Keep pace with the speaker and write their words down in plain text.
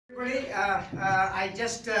Everybody,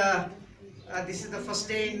 this is the first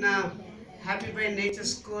day in Happy by Nature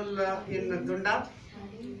School in Dunda,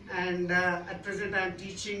 and at present I am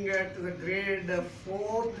teaching to the grade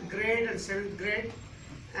 4th grade and 7th grade,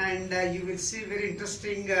 and you will see very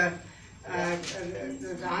interesting the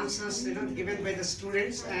answers given by the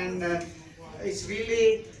students, and it's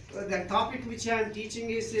really the topic which I am teaching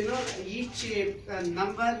is each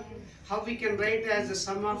number, how we can write as a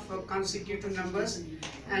sum of consecutive numbers,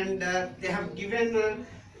 and they have given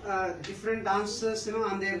different answers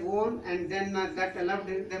on their own, and then that allowed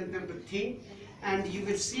them to think. And you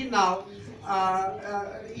will see now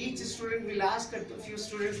each student will ask a few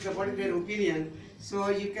students what is their opinion, so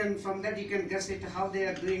you can, from that you can guess it how they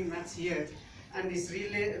are doing maths here. And it's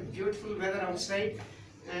really beautiful weather outside,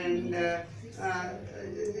 and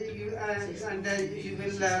you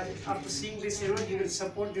will after seeing this you will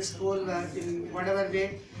support this school in whatever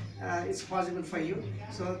way it's possible for you.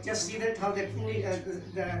 So just see that how the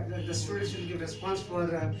students will give response for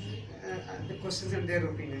the questions and their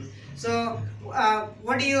opinion. So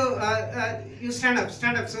what do you stand up.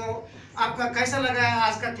 So आपका कैसा लगा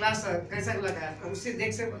आज का class, कैसा लगा उससे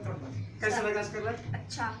देख से बताओ कैसा लगा आज का क्लास?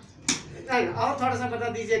 अच्छा नहीं, और थोड़ा सा बता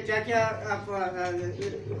दीजिए क्या क्या आप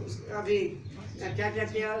अभी क्या क्या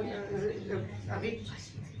किया अभी,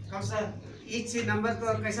 कौन सा ईच नंबर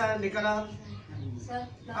को कैसा निकाला आप?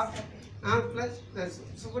 हाँ plus.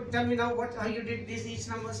 So tell me now how you did this each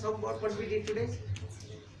numbers, what we did today.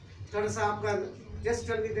 थोड़ा सा आपका just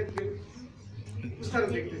tell me that उस तरह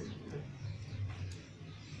देखते.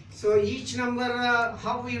 So each number,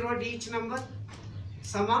 how we wrote each number,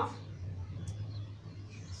 sum of.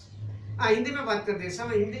 Hindi में बात करते हैं,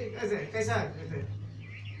 समय हिंदी कैसे कैसा है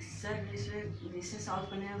सर? इसमें सॉल्व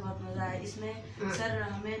करने में बहुत मज़ा आया. इसमें सर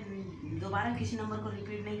हमें दोबारा किसी नंबर को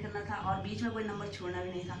रिपीट नहीं करना था और बीच में कोई नंबर छोड़ना भी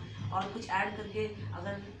नहीं था, और कुछ ऐड करके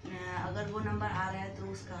अगर वो नंबर आ रहा है तो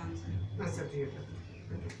उसका आंसर. अच्छा ठीक है.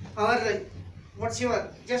 और what's your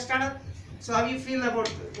just start up. So how you feel about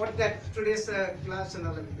what that today's class and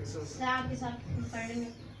all of this? Sir आपके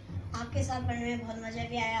साथ पढ़ने में बहुत मज़ा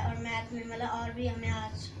भी आया, और मैथ में मतलब और भी हमने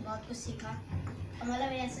आज बहुत कुछ सीखा.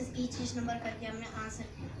 मतलब ऐसे ईच नंबर करके हमने आंसर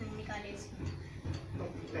निकाले.